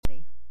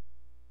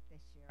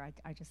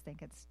I just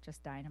think it's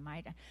just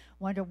dynamite. I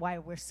wonder why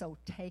we're so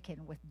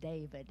taken with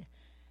David.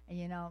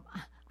 You know,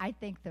 I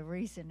think the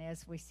reason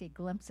is we see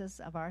glimpses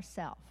of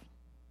ourselves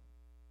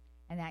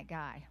and that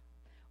guy.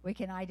 We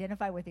can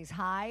identify with his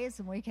highs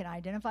and we can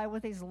identify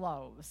with his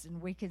lows.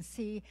 And we can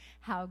see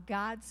how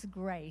God's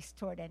grace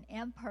toward an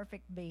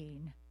imperfect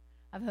being,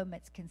 of whom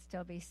it can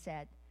still be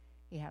said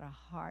he had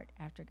a heart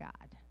after God.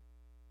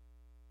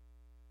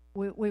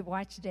 We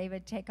watched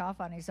David take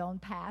off on his own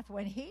path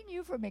when he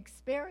knew from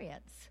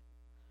experience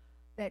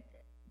that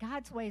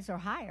God's ways are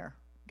higher.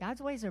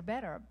 God's ways are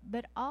better.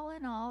 But all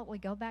in all, we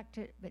go back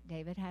to, but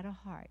David had a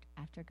heart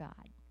after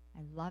God.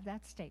 I love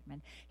that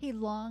statement. He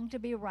longed to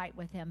be right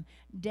with him.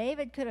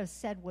 David could have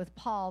said with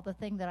Paul the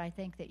thing that I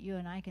think that you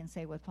and I can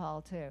say with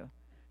Paul too,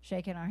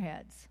 shaking our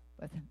heads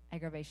with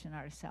aggravation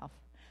at ourselves.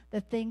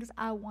 The things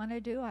I want to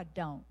do, I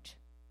don't.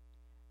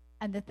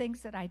 And the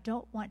things that I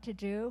don't want to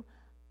do,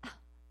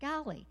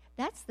 golly,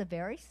 that's the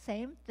very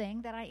same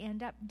thing that I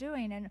end up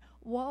doing, and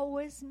woe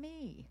is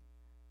me.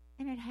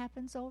 And it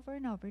happens over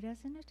and over,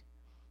 doesn't it?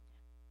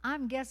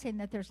 I'm guessing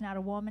that there's not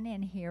a woman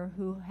in here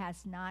who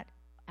has not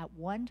at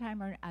one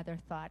time or another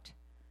thought,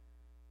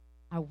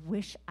 I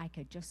wish I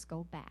could just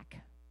go back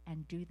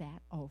and do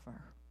that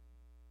over.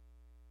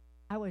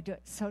 I would do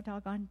it so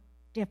doggone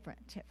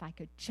different if I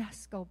could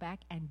just go back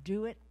and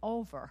do it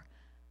over.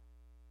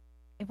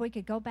 If we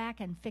could go back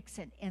and fix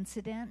an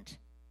incident,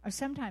 or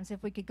sometimes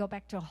if we could go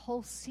back to a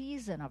whole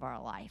season of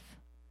our life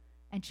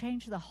and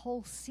change the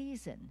whole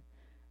season,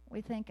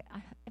 we think,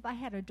 if I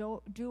had a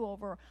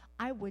do-over,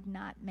 I would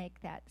not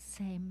make that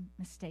same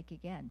mistake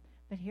again.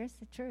 But here's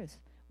the truth.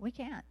 We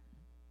can't.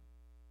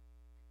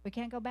 We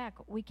can't go back.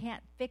 We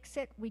can't fix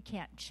it. We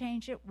can't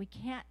change it. We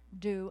can't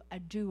do a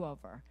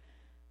do-over.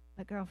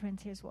 But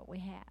girlfriends, here's what we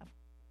have.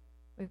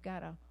 We've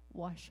got to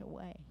wash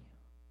away.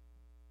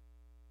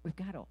 We've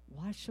got to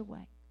wash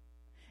away.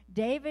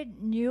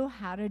 David knew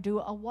how to do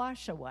a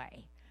wash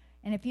away.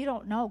 And if you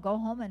don't know, go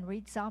home and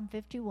read Psalm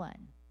 51.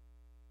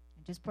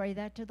 And just pray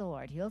that to the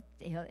Lord.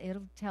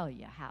 It'll tell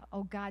you how.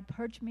 Oh, God,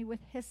 purge me with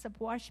hyssop,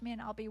 wash me,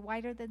 and I'll be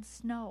whiter than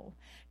snow.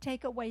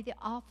 Take away the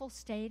awful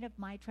stain of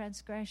my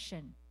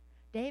transgression.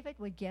 David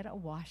would get a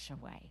wash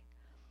away.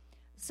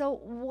 So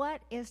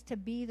what is to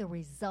be the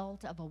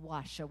result of a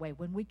wash away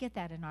when we get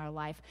that in our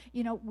life?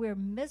 You know, we're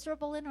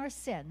miserable in our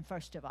sin,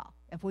 first of all,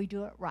 if we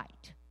do it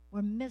right.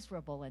 We're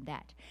miserable in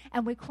that.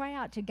 And we cry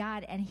out to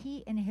God, and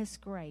he in his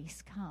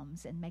grace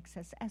comes and makes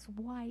us as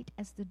white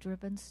as the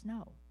driven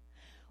snow.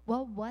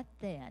 Well, what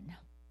then?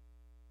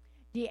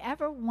 Do you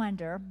ever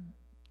wonder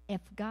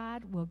if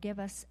God will give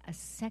us a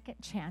second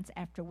chance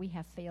after we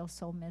have failed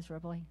so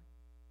miserably?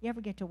 You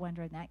ever get to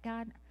wondering that?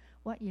 God,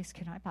 what use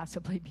can I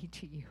possibly be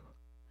to you?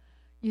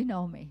 You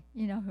know me.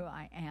 You know who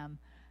I am.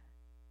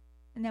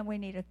 And then we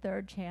need a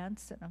third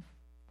chance and a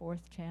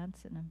fourth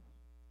chance and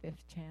a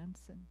fifth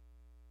chance. And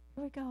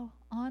here we go,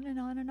 on and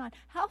on and on.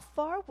 How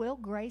far will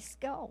grace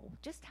go?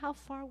 Just how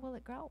far will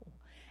it go?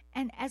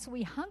 And as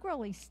we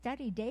hungrily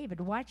study David,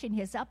 watching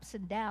his ups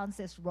and downs,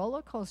 this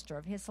roller coaster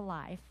of his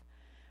life,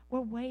 we're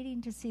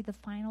waiting to see the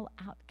final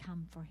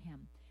outcome for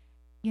him.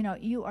 You know,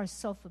 you are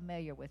so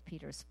familiar with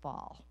Peter's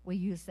fall. We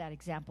use that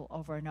example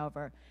over and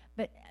over.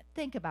 But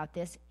think about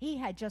this. He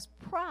had just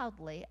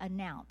proudly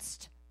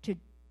announced to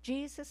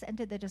Jesus and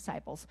to the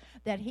disciples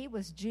that he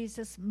was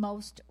Jesus'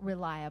 most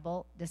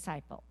reliable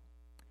disciple.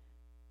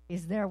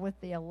 He's there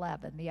with the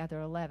other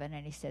 11,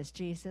 and he says,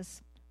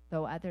 Jesus,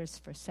 though others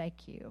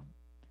forsake you,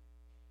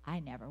 I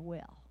never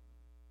will.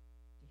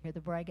 You hear the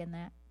brag in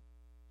that?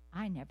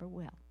 I never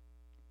will.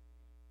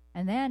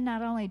 And then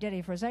not only did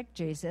he forsake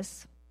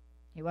Jesus,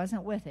 he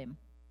wasn't with him.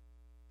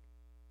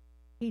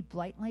 He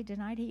blatantly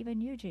denied he even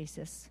knew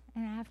Jesus.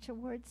 And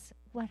afterwards,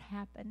 what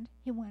happened?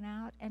 He went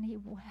out and he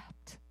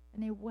wept.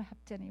 And he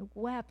wept and he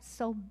wept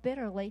so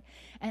bitterly.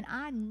 And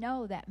I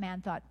know that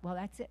man thought, well,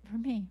 that's it for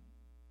me.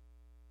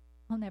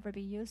 I'll never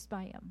be used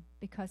by him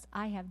because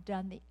I have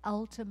done the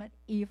ultimate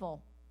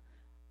evil.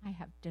 I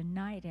have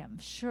denied him.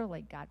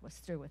 Surely God was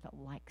through with the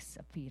likes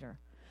of Peter.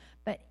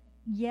 But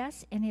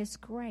yes, in his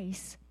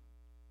grace,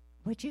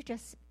 would you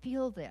just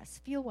feel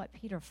this? Feel what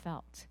Peter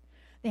felt.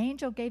 The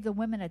angel gave the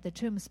women at the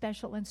tomb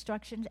special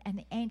instructions, and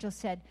the angel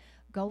said,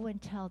 go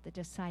and tell the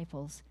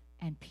disciples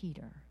and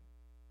Peter.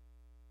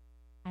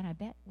 And I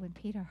bet when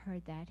Peter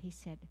heard that, he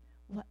said,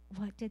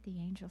 what did the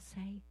angel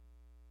say?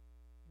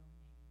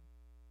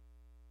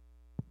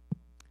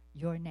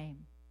 Your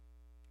name.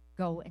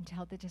 Go and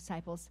tell the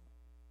disciples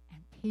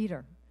and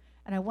Peter.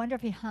 And I wonder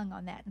if he hung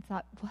on that and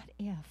thought, what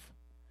if?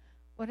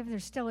 What if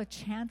there's still a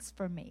chance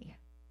for me?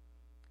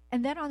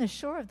 And then on the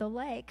shore of the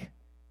lake,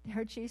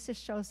 there Jesus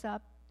shows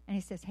up and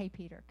he says, hey,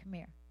 Peter, come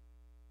here.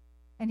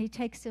 And he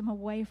takes him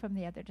away from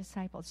the other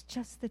disciples,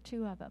 just the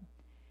two of them.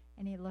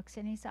 And he looks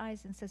in his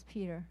eyes and says,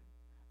 Peter,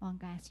 I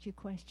want to ask you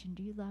a question.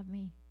 Do you love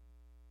me?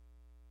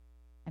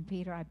 And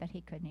Peter, I bet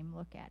he couldn't even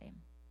look at him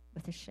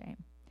with a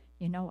shame.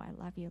 You know I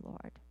love you,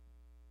 Lord.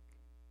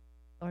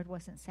 Lord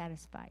wasn't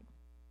satisfied.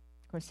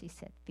 Of course, he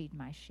said, feed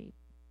my sheep.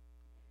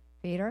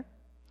 Peter,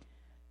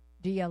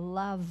 do you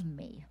love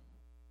me?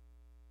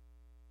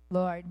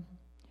 Lord,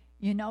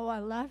 you know I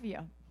love you.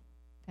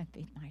 Then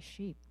feed my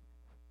sheep.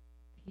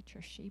 Feed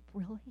your sheep,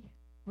 really?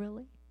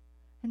 Really?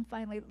 And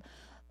finally,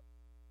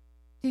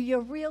 do you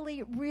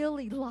really,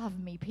 really love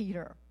me,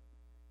 Peter?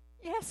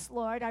 Yes,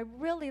 Lord, I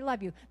really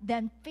love you.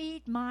 Then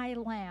feed my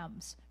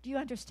lambs. Do you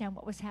understand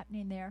what was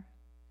happening there?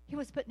 He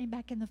was putting him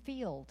back in the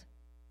field.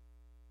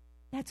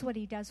 That's what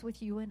he does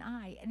with you and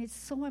I. And it's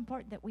so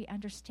important that we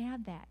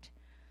understand that.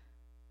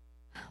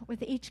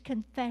 With each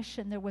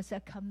confession, there was a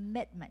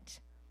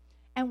commitment.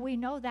 And we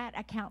know that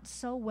account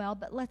so well,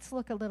 but let's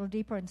look a little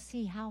deeper and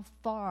see how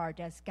far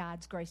does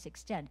God's grace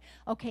extend.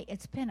 Okay,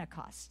 it's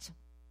Pentecost.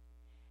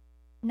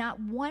 Not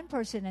one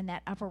person in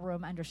that upper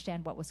room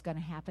understand what was going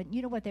to happen.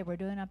 You know what they were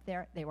doing up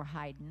there? They were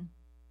hiding.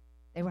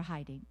 They were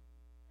hiding.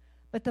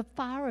 But the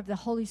fire of the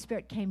Holy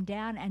Spirit came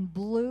down and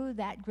blew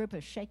that group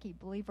of shaky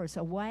believers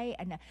away.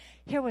 And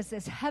here was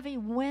this heavy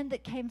wind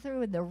that came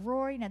through and the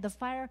roaring and the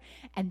fire.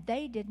 And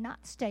they did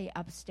not stay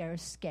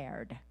upstairs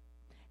scared.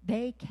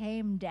 They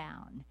came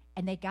down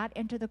and they got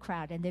into the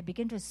crowd and they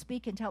began to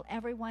speak and tell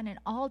everyone in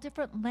all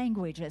different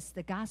languages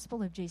the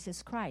gospel of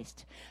Jesus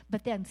Christ.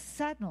 But then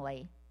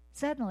suddenly,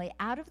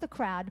 out of the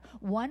crowd,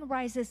 one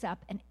rises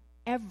up and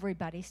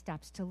everybody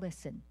stops to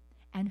listen.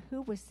 And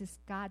who was this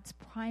God's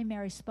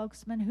primary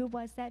spokesman? Who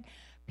was that?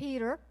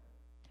 Peter.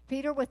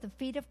 Peter, with the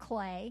feet of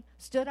clay,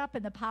 stood up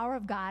in the power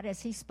of God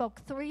as he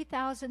spoke.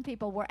 3,000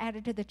 people were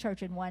added to the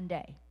church in one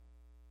day.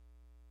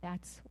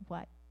 That's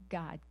what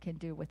God can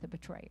do with a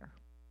betrayer.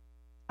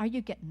 Are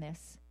you getting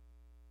this?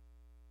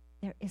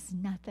 There is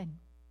nothing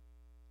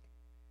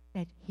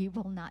that he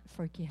will not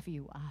forgive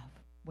you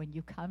of when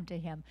you come to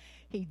him.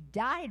 He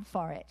died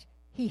for it.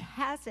 He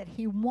has it.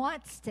 He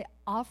wants to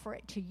offer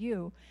it to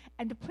you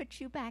and to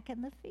put you back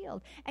in the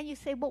field. And you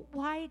say, well,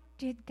 why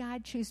did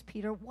God choose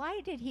Peter?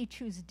 Why did he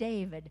choose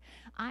David?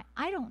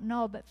 I don't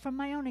know, but from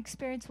my own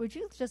experience, would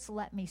you just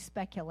let me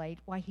speculate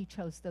why he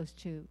chose those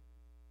two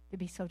to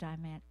be so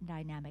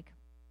dynamic?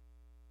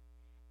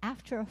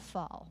 After a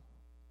fall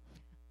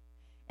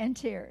and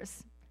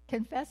tears,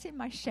 confessing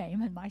my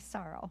shame and my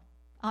sorrow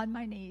on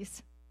my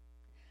knees,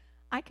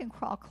 I can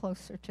crawl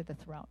closer to the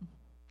throne.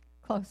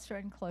 Closer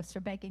and closer,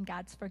 begging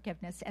God's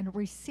forgiveness and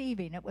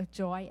receiving it with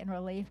joy and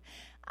relief.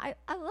 I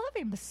love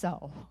him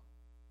so.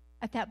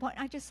 At that point,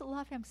 I just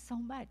love him so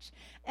much.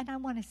 And I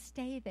want to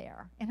stay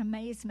there in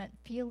amazement,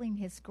 feeling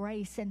his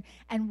grace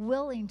and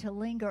willing to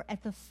linger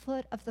at the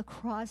foot of the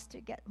cross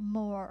to get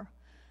more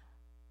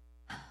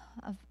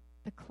of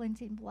the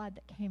cleansing blood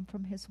that came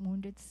from his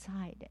wounded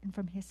side and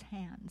from his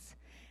hands.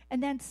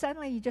 And then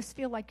suddenly you just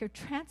feel like you're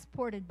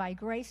transported by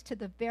grace to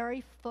the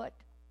very foot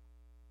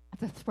of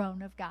the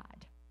throne of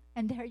God.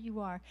 And there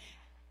you are.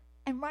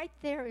 And right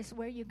there is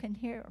where you can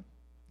hear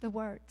the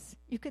words.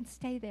 You can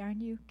stay there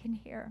and you can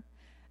hear,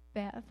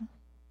 Bev,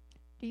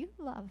 do you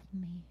love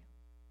me?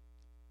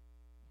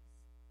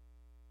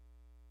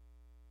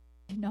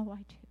 You know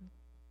I do.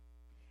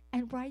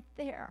 And right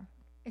there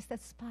is the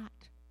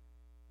spot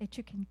that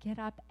you can get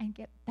up and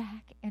get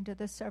back into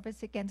the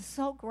service again.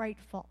 So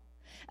grateful.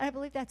 And I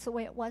believe that's the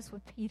way it was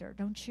with Peter,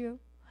 don't you?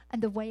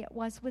 And the way it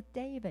was with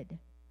David.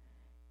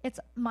 It's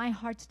my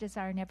heart's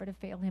desire never to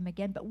fail him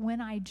again. But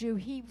when I do,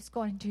 he's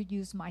going to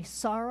use my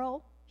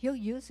sorrow. He'll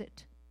use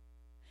it.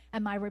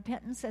 And my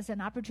repentance as an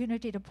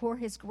opportunity to pour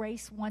his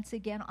grace once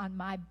again on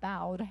my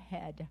bowed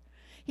head.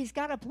 He's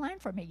got a plan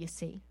for me, you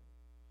see.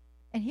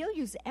 And he'll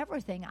use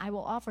everything I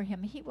will offer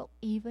him. He will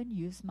even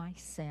use my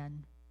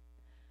sin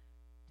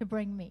to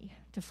bring me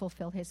to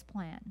fulfill his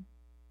plan.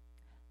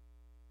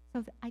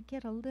 So I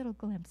get a little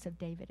glimpse of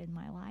David in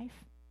my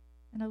life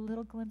and a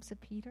little glimpse of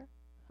Peter.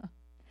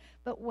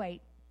 But wait.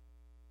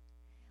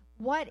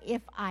 What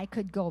if I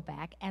could go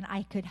back and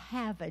I could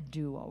have a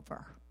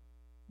do-over?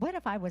 What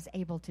if I was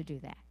able to do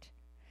that?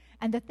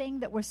 And the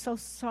thing that we're so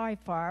sorry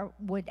for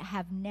would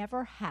have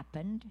never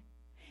happened.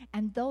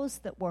 And those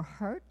that were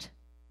hurt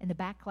in the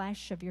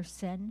backlash of your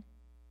sin,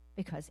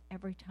 because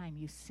every time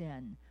you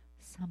sin,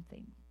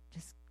 something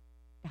just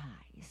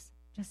dies.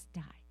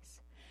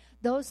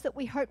 Those that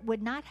we hurt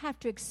would not have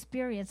to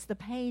experience the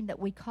pain that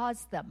we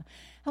caused them.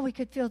 And we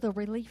could feel the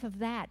relief of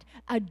that.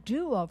 A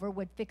do-over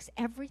would fix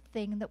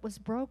everything that was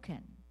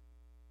broken.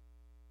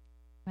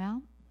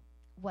 Well,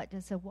 what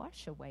does a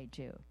wash away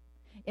do?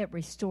 It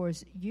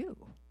restores you.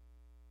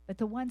 But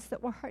the ones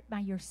that were hurt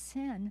by your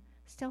sin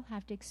still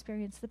have to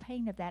experience the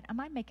pain of that. Am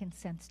I making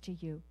sense to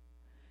you?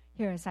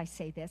 Here, as I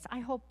say this, I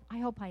hope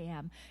I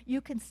am. You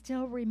can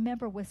still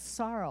remember with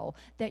sorrow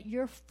that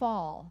your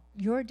fall,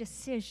 your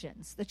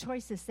decisions, the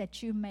choices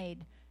that you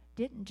made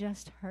didn't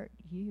just hurt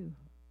you.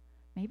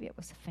 Maybe it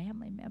was a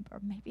family member.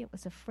 Maybe it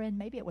was a friend.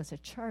 Maybe it was a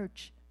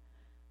church.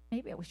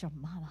 Maybe it was your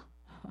mama.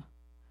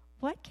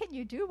 What can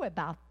you do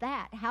about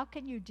that? How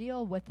can you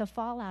deal with the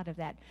fallout of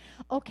that?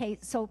 Okay,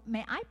 so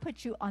may I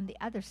put you on the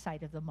other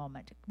side of the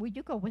moment? Will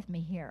you go with me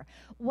here?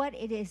 What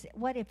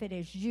if it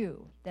is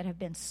you that have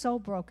been so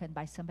broken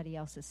by somebody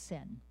else's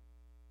sin?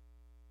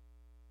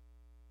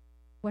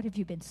 What have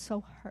you been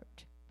so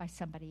hurt by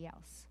somebody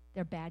else,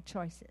 their bad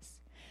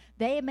choices?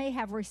 They may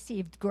have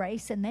received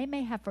grace and they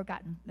may have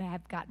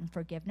gotten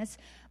forgiveness,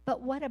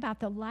 but what about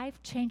the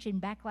life-changing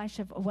backlash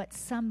of what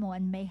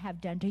someone may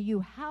have done to you?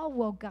 How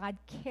will God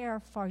care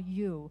for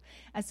you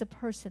as a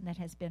person that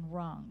has been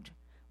wronged?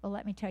 Well,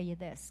 let me tell you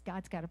this.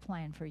 God's got a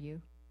plan for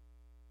you.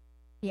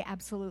 He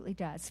absolutely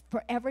does.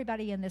 For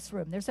everybody in this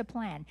room, there's a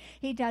plan.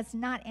 He does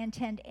not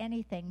intend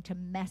anything to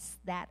mess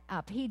that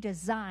up. He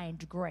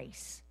designed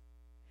grace.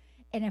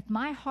 And if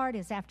my heart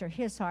is after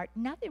his heart,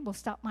 nothing will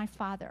stop my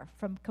Father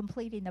from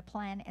completing the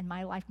plan in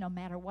my life, no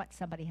matter what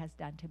somebody has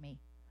done to me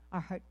or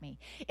hurt me.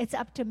 It's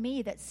up to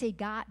me that see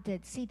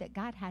that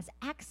God has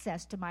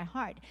access to my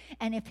heart.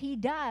 And if he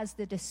does,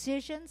 the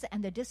decisions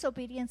and the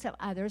disobedience of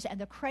others and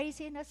the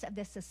craziness of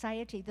this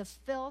society, the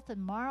filth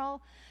and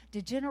moral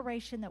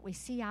degeneration that we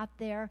see out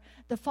there,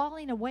 the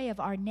falling away of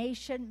our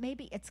nation,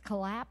 maybe its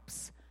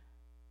collapse,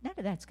 none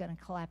of that's going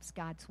to collapse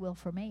God's will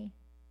for me,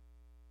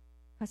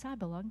 because I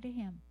belong to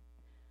him.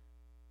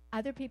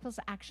 Other people's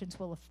actions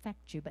will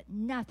affect you, but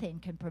nothing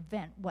can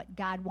prevent what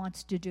God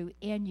wants to do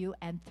in you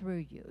and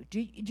through you. Do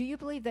you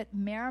believe that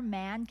mere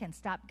man can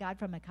stop God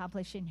from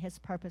accomplishing his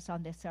purpose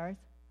on this earth?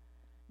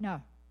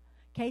 No.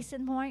 Case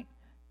in point,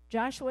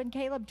 Joshua and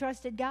Caleb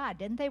trusted God,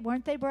 didn't they?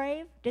 Weren't they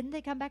brave? Didn't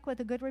they come back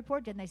with a good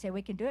report? Didn't they say,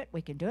 we can do it,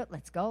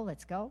 let's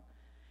go?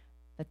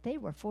 But they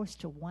were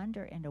forced to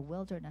wander in a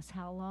wilderness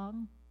how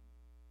long?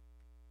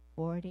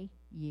 40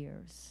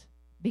 years.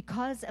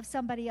 Because of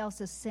somebody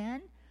else's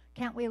sin?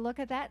 Can't we look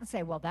at that and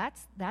say, well,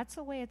 that's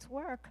the way it's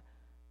work.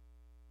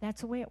 That's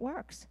the way it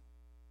works.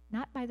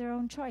 Not by their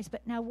own choice.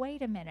 But now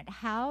wait a minute.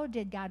 How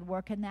did God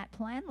work in that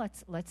plan?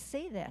 Let's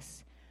see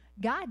this.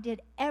 God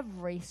did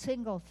every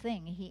single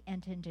thing he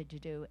intended to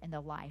do in the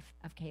life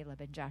of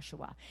Caleb and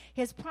Joshua.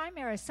 His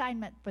primary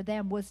assignment for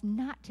them was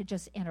not to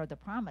just enter the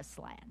promised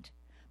land,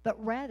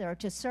 but rather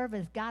to serve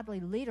as godly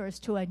leaders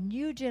to a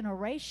new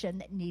generation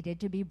that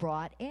needed to be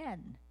brought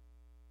in.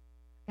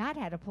 God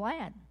had a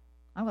plan.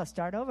 I'm going to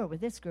start over with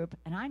this group,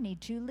 and I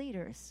need 2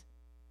 leaders.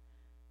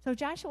 So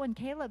Joshua and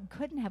Caleb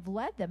couldn't have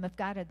led them if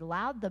God had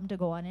allowed them to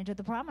go on into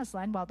the promised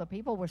land while the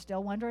people were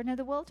still wandering in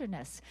the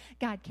wilderness.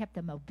 God kept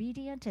them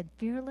obedient and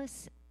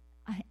fearless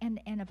and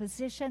in a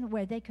position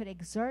where they could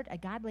exert a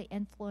godly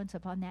influence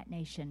upon that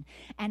nation.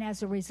 And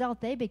as a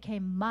result, they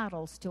became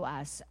models to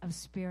us of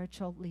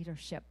spiritual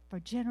leadership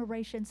for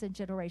generations and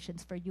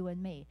generations for you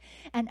and me.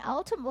 And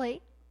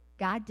ultimately,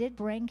 God did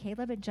bring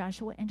Caleb and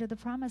Joshua into the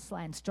promised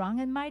land, strong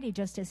and mighty,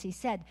 just as he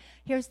said.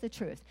 Here's the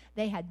truth.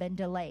 They had been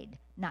delayed,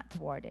 not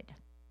thwarted.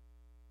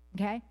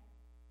 Okay?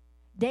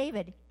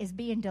 David is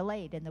being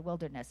delayed in the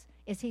wilderness.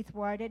 Is he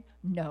thwarted?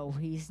 No,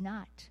 he's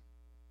not.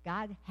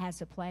 God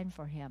has a plan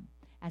for him.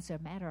 As a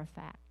matter of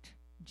fact,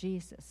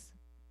 Jesus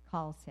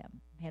calls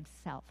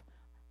himself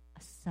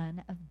a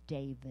son of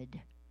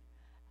David.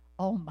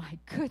 Oh my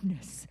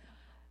goodness.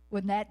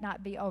 Would that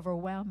not be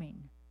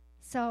overwhelming?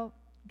 So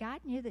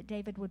God knew that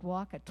David would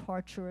walk a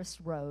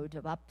tortuous road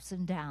of ups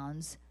and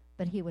downs,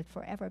 but he would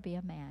forever be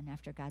a man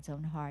after God's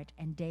own heart.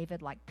 And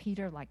David, like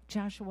Peter, like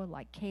Joshua,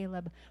 like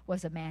Caleb,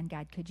 was a man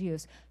God could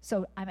use.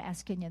 So I'm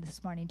asking you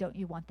this morning, don't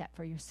you want that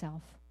for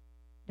yourself?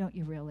 Don't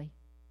you really?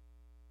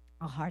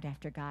 A heart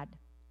after God.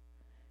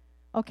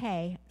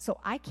 Okay, so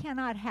I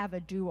cannot have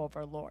a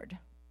do-over, Lord.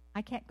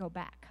 I can't go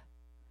back.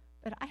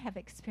 But I have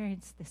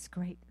experienced this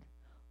great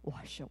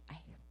wash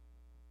away.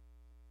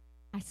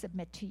 I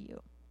submit to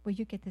you. Will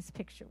you get this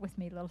picture with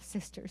me, little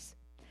sisters?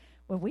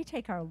 When we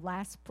take our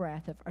last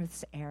breath of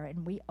earth's air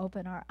and we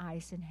open our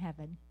eyes in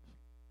heaven,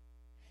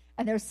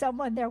 and there's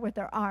someone there with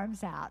their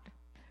arms out,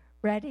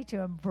 ready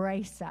to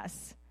embrace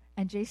us,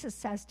 and Jesus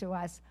says to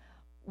us,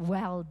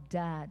 well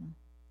done,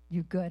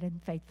 you good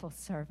and faithful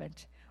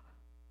servant.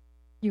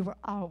 You were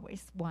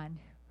always one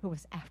who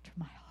was after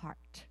my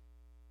heart.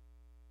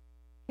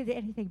 Could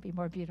anything be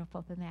more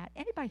beautiful than that?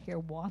 Anybody here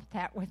want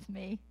that with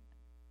me?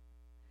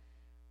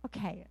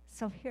 Okay,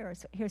 so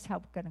here's how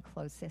we're going to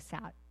close this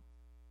out.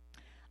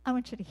 I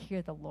want you to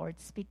hear the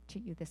Lord speak to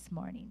you this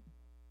morning.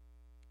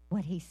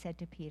 What he said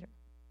to Peter.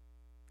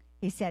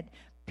 He said,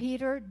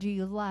 Peter, do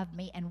you love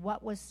me? And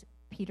what was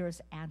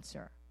Peter's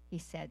answer? He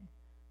said,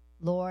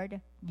 Lord,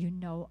 you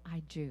know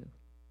I do.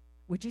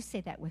 Would you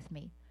say that with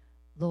me?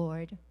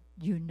 Lord,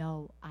 you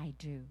know I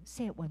do.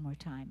 Say it one more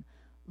time.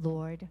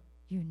 Lord,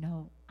 you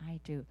know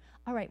I do.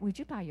 All right, would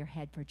you bow your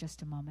head for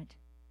just a moment?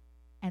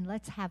 And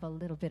let's have a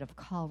little bit of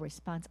call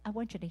response. I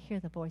want you to hear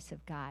the voice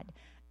of God.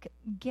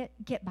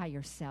 Get by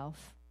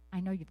yourself.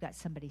 I know you've got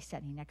somebody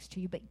sitting next to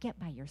you, but get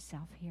by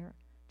yourself here,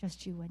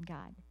 just you and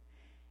God.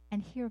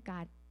 And hear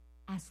God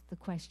ask the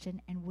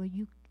question, and will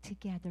you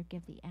together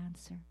give the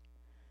answer?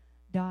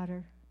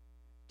 Daughter,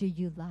 do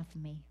you love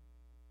me?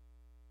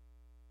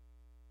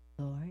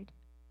 Lord,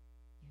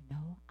 you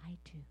know I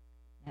do.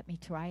 Let me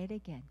try it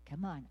again.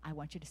 Come on. I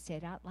want you to say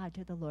it out loud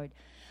to the Lord.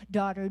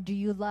 Daughter, do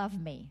you love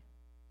me?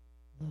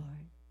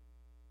 Lord,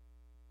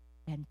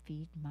 then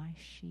feed my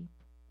sheep.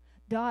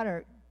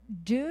 Daughter,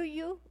 do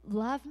you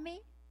love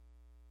me?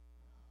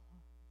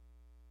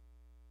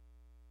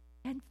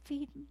 And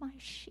feed my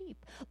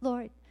sheep.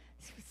 Lord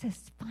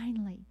says,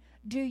 finally,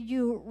 Do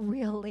you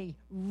really,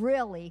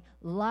 really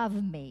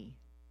love me?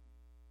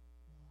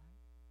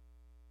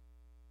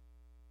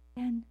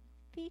 Then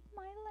feed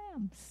my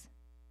lambs.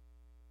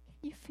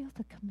 Can you feel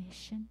the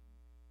commission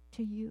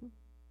to you?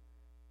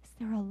 Is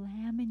there a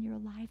lamb in your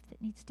life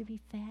that needs to be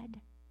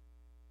fed?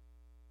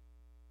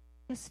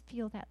 Just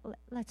feel that.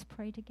 Let's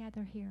pray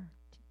together here.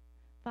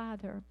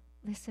 Father,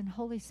 listen,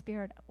 Holy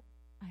Spirit,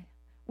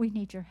 we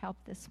need your help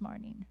this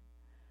morning.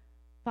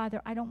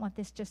 Father, I don't want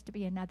this just to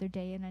be another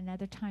day and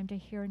another time to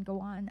hear and go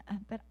on,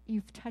 but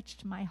you've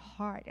touched my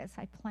heart as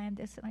I planned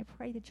this, and I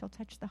pray that you'll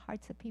touch the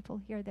hearts of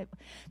people here, that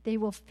they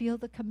will feel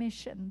the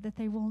commission, that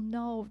they will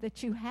know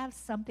that you have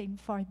something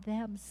for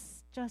them,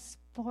 just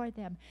for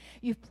them.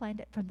 You've planned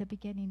it from the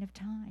beginning of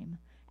time,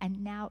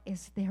 and now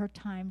is their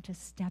time to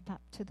step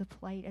up to the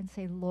plate and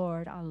say,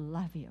 Lord, I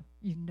love you.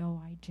 You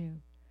know I do.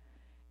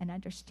 And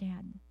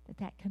understand that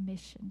that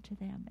commission to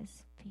them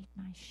is feed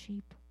my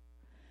sheep.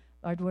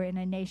 Lord, we're in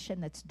a nation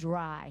that's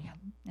dry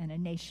and a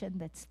nation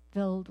that's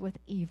filled with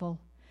evil,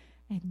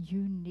 and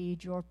you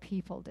need your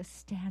people to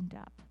stand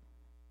up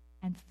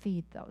and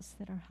feed those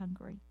that are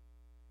hungry.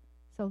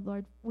 So,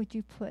 Lord, would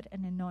you put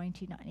an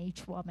anointing on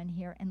each woman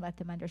here and let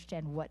them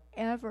understand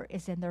whatever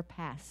is in their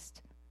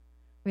past.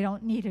 We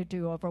don't need a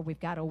do-over. We've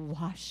got to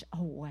wash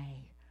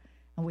away.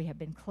 And we have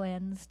been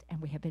cleansed, and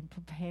we have been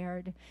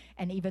prepared.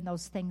 And even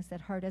those things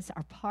that hurt us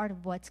are part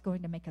of what's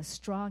going to make us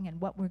strong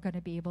and what we're going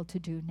to be able to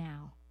do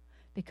now.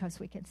 Because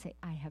we can say,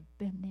 I have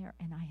been there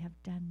and I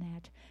have done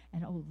that.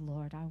 And, oh,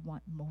 Lord, I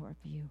want more of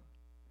you.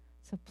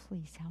 So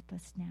please help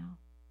us now.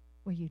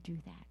 Will you do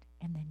that?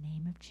 In the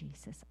name of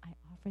Jesus, I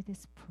offer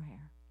this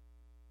prayer.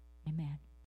 Amen.